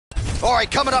All right,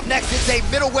 coming up next, it's a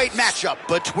middleweight matchup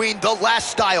between the last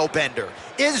style bender,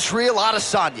 Israel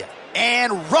Adesanya,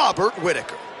 and Robert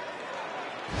Whittaker.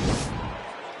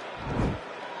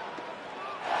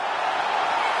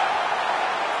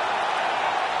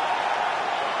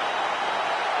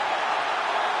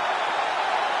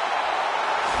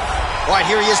 All right,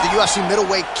 here he is, the UFC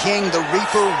middleweight king, the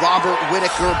Reaper, Robert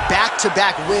Whittaker.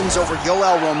 Back-to-back wins over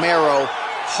Yoel Romero.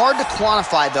 Hard to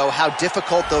quantify, though, how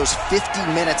difficult those 50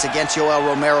 minutes against Yoel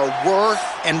Romero were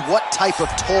and what type of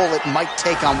toll it might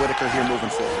take on Whittaker here moving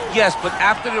forward. Yes, but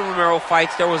after the Romero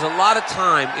fights, there was a lot of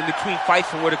time in between fights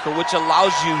for Whittaker, which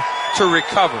allows you to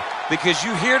recover. Because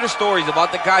you hear the stories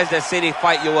about the guys that say they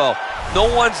fight Yoel. No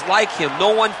one's like him.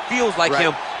 No one feels like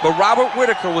him. But Robert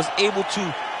Whittaker was able to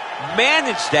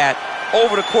manage that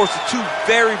over the course of 2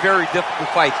 very, very difficult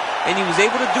fights. And he was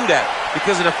able to do that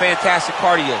because of the fantastic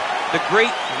cardio, the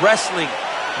great wrestling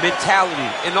mentality,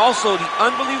 and also the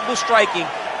unbelievable striking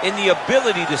and the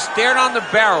ability to stare down the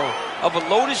barrel of a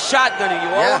loaded shotgun in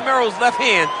Yoel Romero's left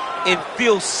hand and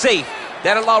feel safe.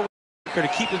 That allowed Whittaker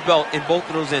to keep his belt in both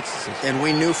of those instances. And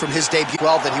we knew from his debut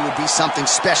that he would be something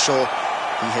special.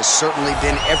 He has certainly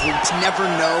been never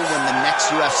know when the next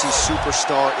UFC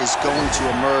superstar is going to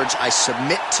emerge. I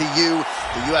submit to you,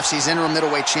 the UFC's interim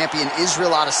middleweight champion,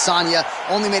 Israel Adesanya,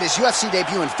 only made his UFC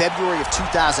debut in February of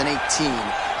 2018.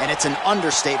 And it's an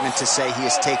understatement to say he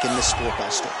has taken this sport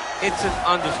by storm. It's an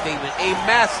understatement, a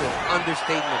massive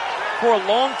understatement. For a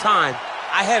long time,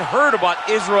 I had heard about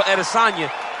Israel Adesanya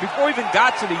before he even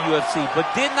got to the UFC, but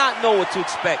did not know what to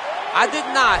expect. I did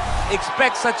not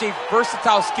expect such a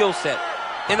versatile skill set.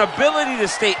 An ability to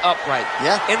stay upright,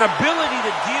 an ability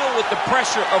to deal with the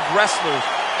pressure of wrestlers,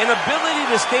 an ability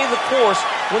to stay the course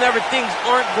whenever things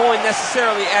aren't going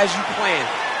necessarily as you planned.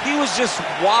 He was just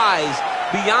wise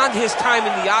beyond his time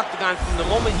in the octagon from the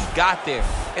moment he got there.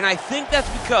 And I think that's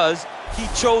because he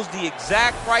chose the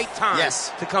exact right time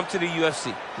to come to the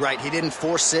UFC. Right, he didn't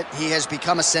force it. He has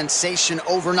become a sensation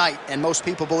overnight. And most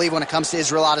people believe when it comes to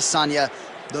Israel Adesanya,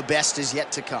 the best is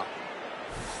yet to come.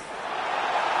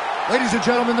 Ladies and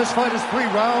gentlemen, this fight is 3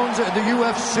 rounds in the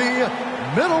UFC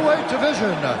middleweight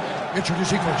division.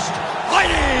 Introducing first,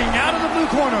 fighting out of the blue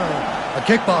corner, a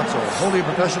kickboxer holding a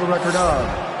professional record of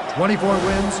 24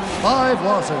 wins, 5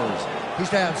 losses. He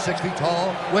stands 6 feet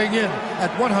tall, weighing in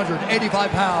at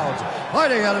 185 pounds.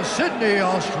 Fighting out of Sydney,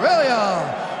 Australia,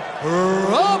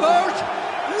 Robert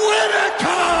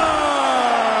Whittaker!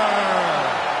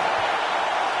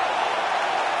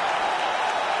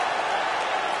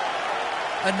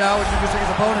 And now introducing his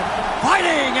opponent,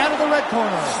 fighting out of the red corner,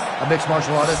 a mixed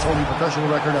martial artist holding a professional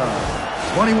record of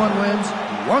 21 wins,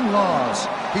 1 loss.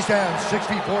 He stands 6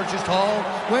 feet 4 inches tall,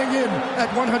 weighing in at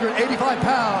 185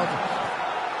 pounds.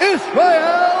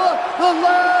 Israel, the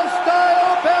last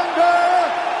style bender,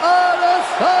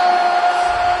 Adesanya.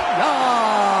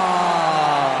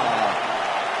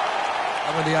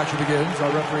 And when the action begins,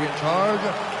 our referee in charge,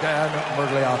 Dan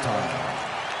Murgliata.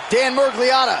 Dan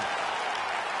Murgliata.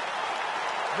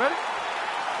 Ready?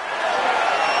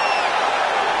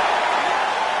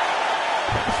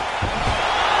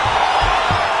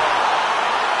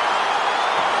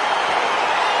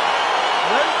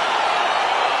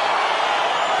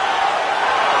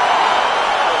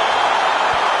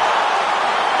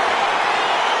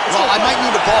 Well, I might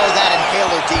need to borrow that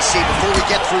inhaler, DC, before we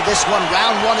get through this one.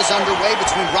 Round 1 is underway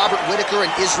between Robert Whittaker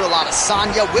and Israel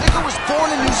Adesanya. Whittaker was born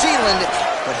in New Zealand,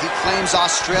 but he claims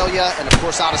Australia, and of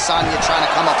course Adesanya trying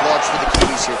to come up large for the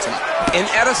Kiwis here tonight. And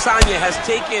Adesanya has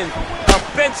taken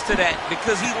offense to that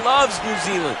because he loves New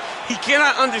Zealand. He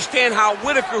cannot understand how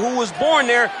Whittaker, who was born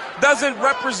there, doesn't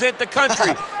represent the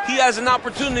country. He has an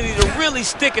opportunity to really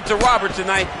stick it to Robert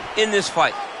tonight in this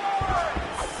fight.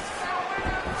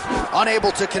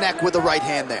 Unable to connect with the right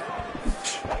hand there.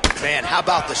 Man, how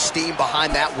about the steam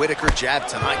behind that Whittaker jab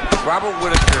tonight? Robert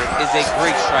Whittaker is a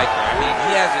great striker. I mean,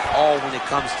 he has it all when it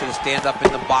comes to the stand-up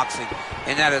in the boxing,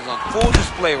 and that is on full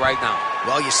display right now.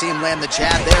 Well, you see him land the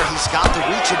jab there. He's got the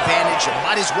reach advantage and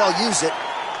might as well use it.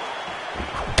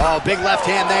 Oh, big left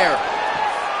hand there.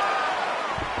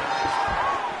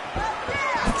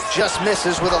 Just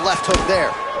misses with a left hook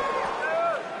there.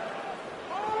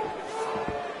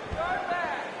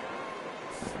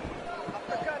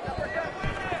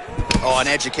 Oh, an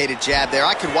educated jab there.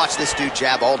 I could watch this dude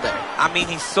jab all day. I mean,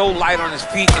 he's so light on his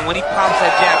feet, and when he pops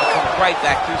that jab, it comes right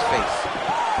back to his face.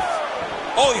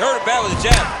 Oh, he hurt it bad with the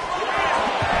jab.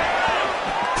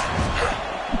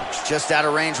 Just out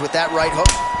of range with that right hook.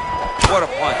 What a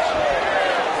punch.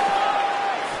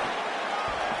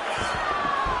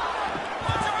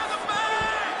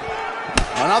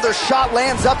 Another shot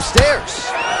lands upstairs.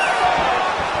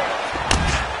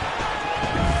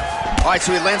 All right,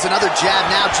 so he lands another jab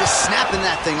now, just snapping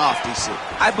that thing off, DC.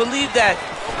 I believe that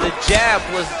the jab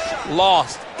was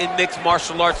lost in mixed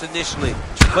martial arts initially,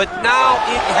 but now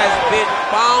it has been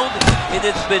found, and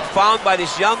it's been found by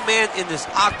this young man in this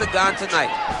octagon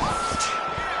tonight.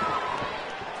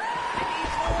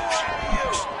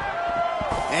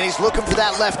 And he's looking for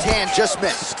that left hand, just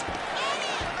missed.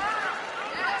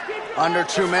 Under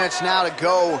 2 minutes now to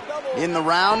go in the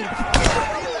round.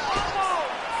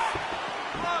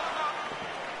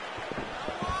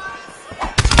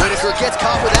 Whittaker gets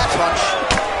caught with that punch.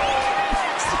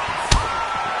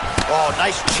 Oh,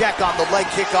 nice check on the leg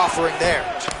kick offering there.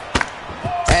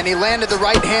 And he landed the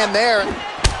right hand there.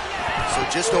 So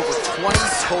just over 20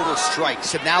 total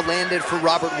strikes have now landed for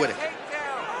Robert Whittaker.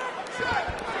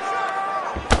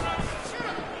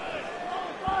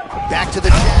 Back to the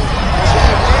jab.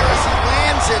 Jab there as he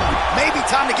lands, and maybe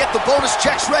time to get the bonus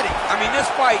checks ready. I mean, this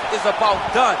fight is about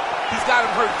done. He's got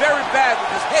him hurt very bad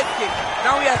with his head kick.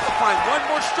 Now he has to find one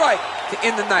more strike to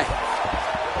end the night.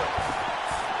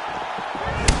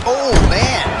 Oh,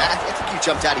 man. I think you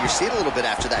jumped out of your seat a little bit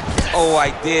after that kick. Oh,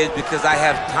 I did, because I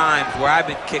have times where I've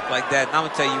been kicked like that. And I'm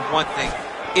going to tell you one thing.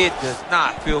 It does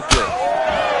not feel good.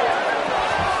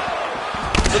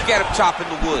 Look at him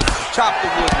chopping the wood. Chop the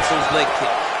wood with those leg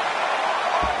kicks.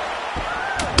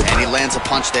 And he lands a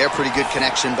punch there. Pretty good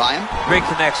connection by him. Great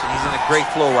connection. He's in a great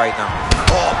flow right now.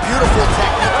 Oh, beautiful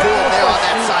technique pull there on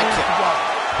that side kick.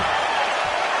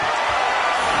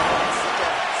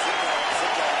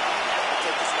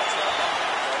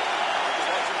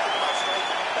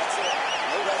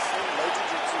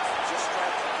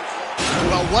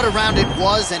 Well, what a round it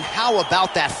was, and how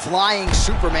about that flying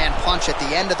Superman punch at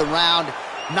the end of the round?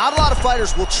 Not a lot of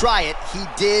fighters will try it. He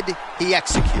did. He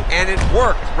executed. And it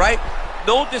worked, right?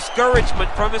 No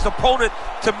discouragement from his opponent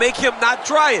to make him not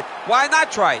try it. Why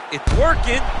not try it? It's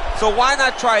working, so why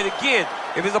not try it again?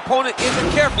 If his opponent isn't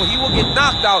careful, he will get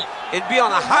knocked out and be on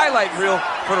a highlight reel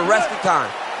for the rest of the time.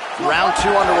 Round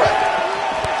 2 underway.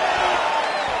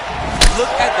 Look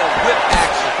at the whip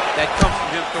action that comes from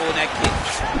him throwing that kick.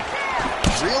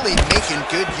 Really making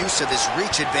good use of his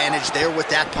reach advantage there with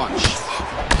that punch.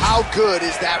 How good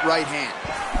is that right hand?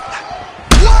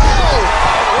 Whoa!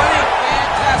 What a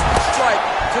fantastic strike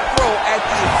to throw at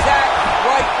the exact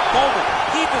right moment.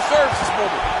 He deserves this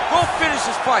moment. Go finish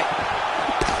his fight.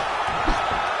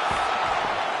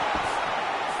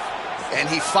 And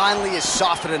he finally is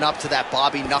softening up to that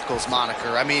Bobby Knuckles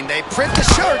moniker. I mean, they print the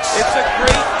shirts. It's a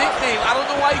great nickname. I don't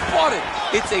know why he fought it.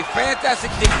 It's a fantastic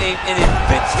nickname, and it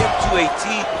fits him to a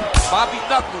T. Bobby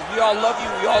Knuckles, we all love you.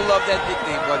 We all love that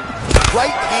nickname, buddy.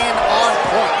 Right hand on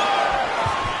point.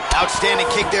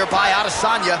 Outstanding kick there by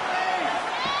Adesanya.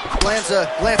 Lands a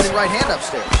glancing right hand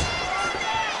upstairs.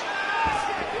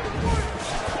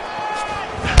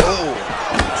 Oh.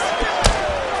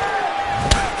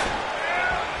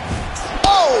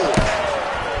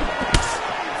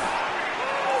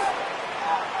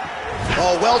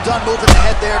 Oh, well done moving the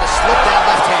head there to slip that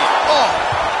left hand. Oh!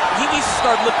 He needs to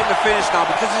start looking to finish now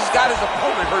because he's got his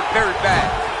opponent hurt very bad.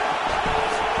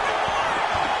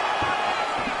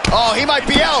 Oh, he might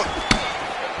be out.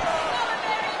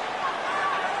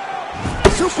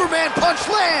 Superman punch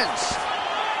lands.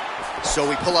 So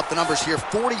we pull up the numbers here.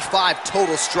 45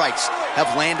 total strikes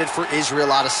have landed for Israel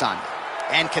Adesanya.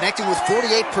 And connecting with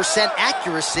 48%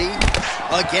 accuracy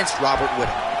against Robert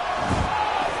Whittaker.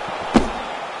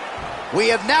 We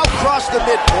have now crossed the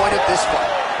midpoint of this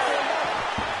fight.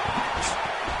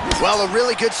 Well, a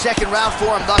really good second round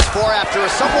for him thus far. After a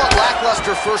somewhat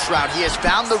lackluster first round, he has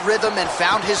found the rhythm and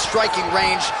found his striking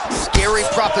range. Scary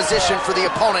proposition for the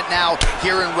opponent now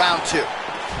here in round 2.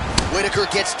 Whittaker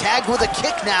gets tagged with a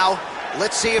kick now.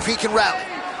 Let's see if he can rally.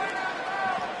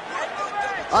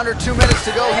 Under 2 minutes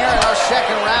to go here in our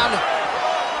second round.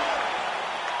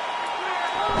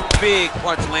 Big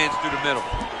punch lands through the middle.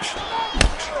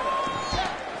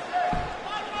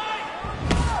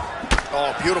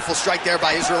 Oh, beautiful strike there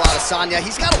by Israel Adesanya.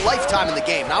 He's got a lifetime in the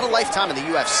game, not a lifetime in the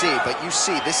UFC, but you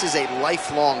see, this is a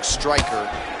lifelong striker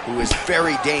who is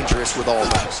very dangerous with all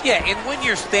those. Yeah, and when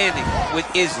you're standing with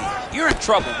Izzy, you're in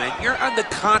trouble, man. You're under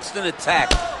constant attack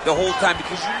the whole time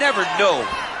because you never know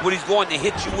what he's going to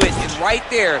hit you with. And right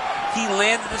there, he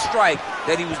landed the strike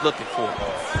that he was looking for.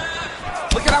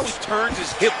 Look at how he turns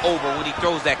his hip over when he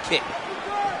throws that kick.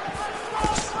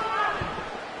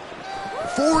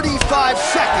 45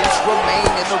 seconds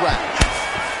remain in the round.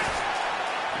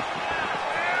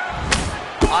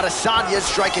 Adesanya's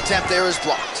strike attempt there is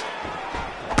blocked.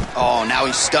 Oh, now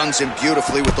he stuns him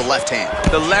beautifully with the left hand.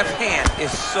 The left hand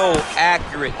is so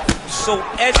accurate, so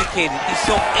educated. He's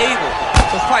so able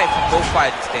to fight from both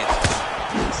fighting stances.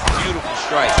 Beautiful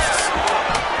strike.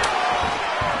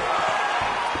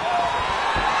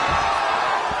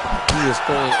 is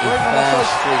throwing a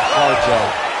fast, straight, hard jab.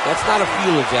 That's not a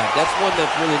feeler jab. That's one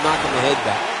that's really knocking the head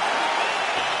back.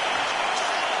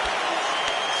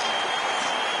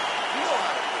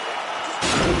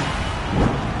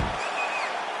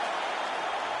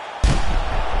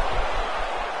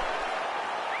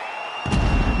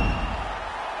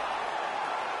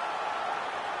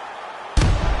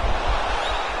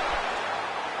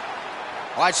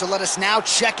 All right, so let us now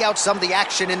check out some of the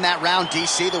action in that round,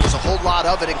 DC. There was a whole lot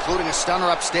of it, including a stunner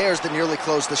upstairs that nearly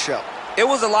closed the show. It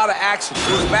was a lot of action.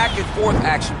 It was back and forth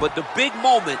action, but the big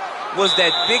moment was that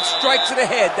big strike to the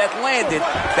head that landed,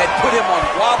 that put him on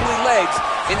wobbly legs,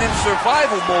 and in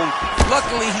survival mode,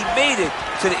 luckily he made it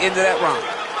to the end of that round.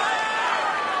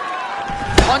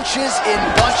 Punches in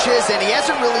bunches, and he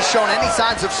hasn't really shown any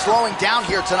signs of slowing down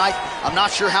here tonight. I'm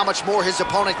not sure how much more his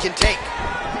opponent can take.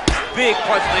 Big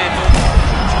punch landed.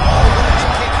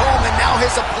 Kick home, and now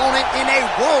his opponent in a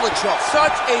world of trouble.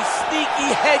 Such a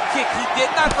sneaky head kick. He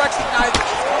did not recognize it.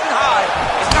 He's coming high,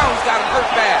 and now he's got him hurt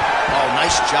bad. Oh,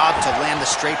 nice job to land the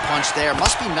straight punch there.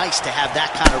 Must be nice to have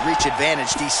that kind of reach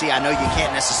advantage, DC. I know you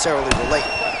can't necessarily relate.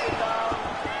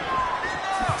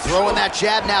 Throwing that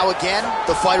jab now again.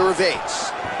 The fighter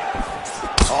evades.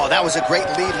 Oh, that was a great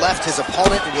lead left. His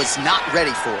opponent was not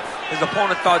ready for it. His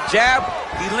opponent thought jab.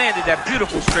 He landed that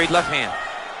beautiful straight left hand.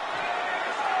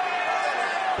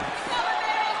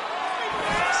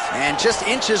 And just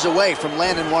inches away from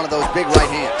landing one of those big right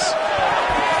hands.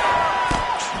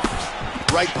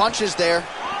 Right punches there.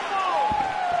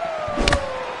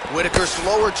 Whittaker's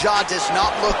lower jaw does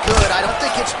not look good. I don't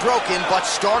think it's broken, but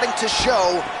starting to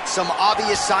show some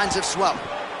obvious signs of swelling.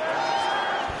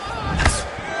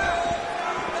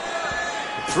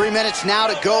 3 minutes now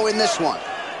to go in this one.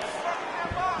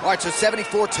 All right, so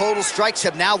 74 total strikes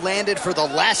have now landed for the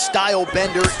last style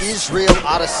bender, Israel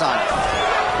Adesanya.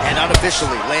 And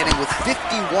unofficially landing with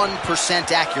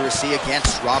 51% accuracy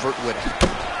against Robert Whittaker.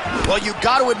 Well, you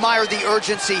got to admire the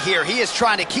urgency here. He is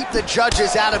trying to keep the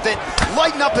judges out of it,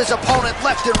 lighten up his opponent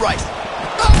left and right. As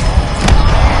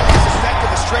effective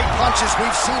as straight punches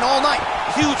we've seen all night.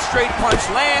 Huge straight punch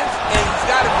lands, and he's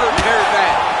got it hurt very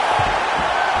bad.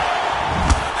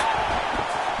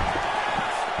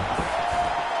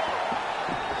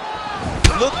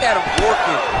 Look at him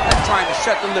working and trying to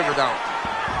shut the liver down.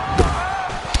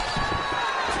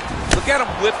 Look at him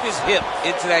whip his hip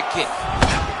into that kick.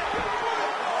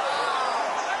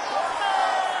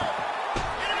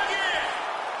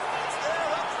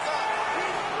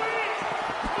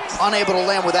 Unable to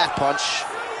land with that punch.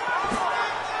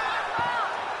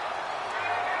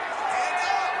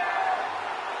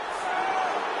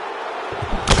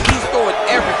 He's throwing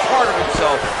every part of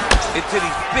himself into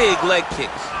these big leg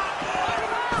kicks.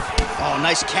 Oh,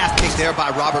 nice calf kick there by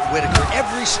Robert Whittaker.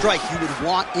 Every strike you would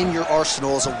want in your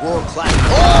arsenal is a world-class.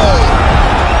 Oh!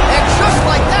 And just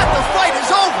like that, the fight is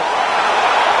over.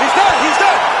 He's done, he's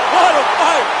done. What a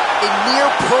fight. A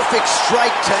near-perfect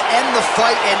strike to end the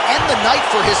fight and end the night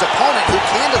for his opponent, who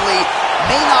candidly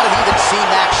may not have even seen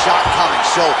that shot coming.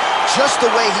 So just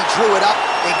the way he drew it up,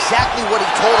 exactly what he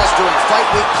told us during fight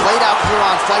week, played out here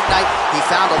on fight night. He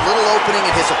found a little opening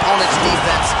in his opponent's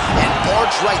defense and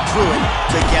barged right through it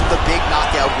to get the big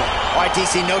knockout win. All right,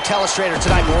 DC, no telestrator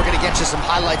tonight, but we're going to get you some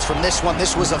highlights from this one.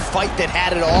 This was a fight that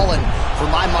had it all, and for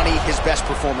my money, his best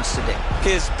performance to date.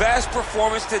 His best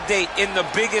performance to date in the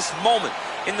biggest moment.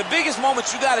 In the biggest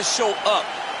moments, you got to show up,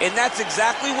 and that's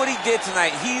exactly what he did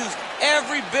tonight. He used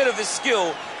every bit of his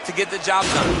skill to get the job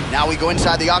done. Now we go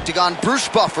inside the octagon. Bruce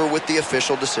Buffer with the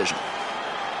official decision.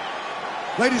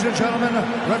 Ladies and gentlemen,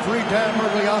 referee Dan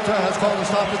Mergliata has called a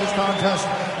stop to this contest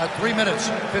at 3 minutes,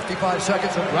 55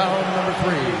 seconds of round number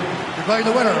 3. Declaring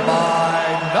the winner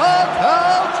by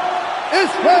knockout,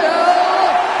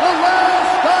 Israel, the last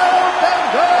style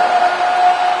bender,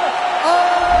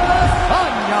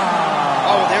 Adesanya.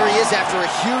 Oh, there he is after a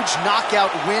huge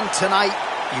knockout win tonight.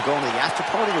 You going to the after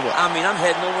party or what? I mean, I'm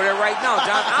heading over there right now,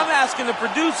 John. I'm asking the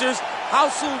producers,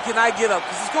 how soon can I get up?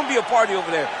 Because it's going to be a party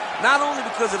over there. Not only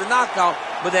because of the knockout,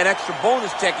 but that extra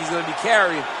bonus check he's going to be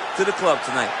carrying to the club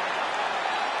tonight.